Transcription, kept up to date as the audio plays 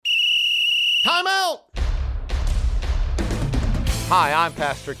Time out! Hi, I'm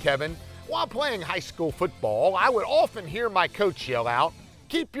Pastor Kevin. While playing high school football, I would often hear my coach yell out,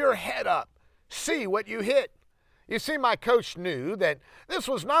 "Keep your head up. See what you hit." You see, my coach knew that this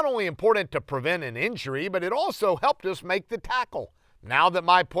was not only important to prevent an injury, but it also helped us make the tackle. Now that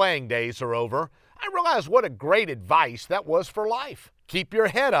my playing days are over, I realize what a great advice that was for life. Keep your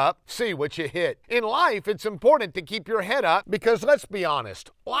head up, see what you hit. In life, it's important to keep your head up because, let's be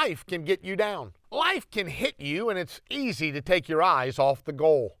honest, life can get you down. Life can hit you, and it's easy to take your eyes off the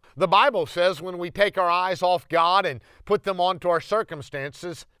goal. The Bible says when we take our eyes off God and put them onto our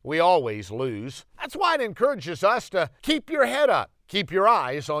circumstances, we always lose. That's why it encourages us to keep your head up, keep your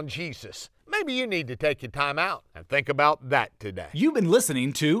eyes on Jesus. Maybe you need to take your time out and think about that today. You've been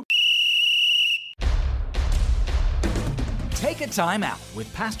listening to Take a Time Out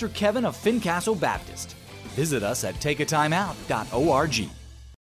with Pastor Kevin of Fincastle Baptist. Visit us at takeatimeout.org.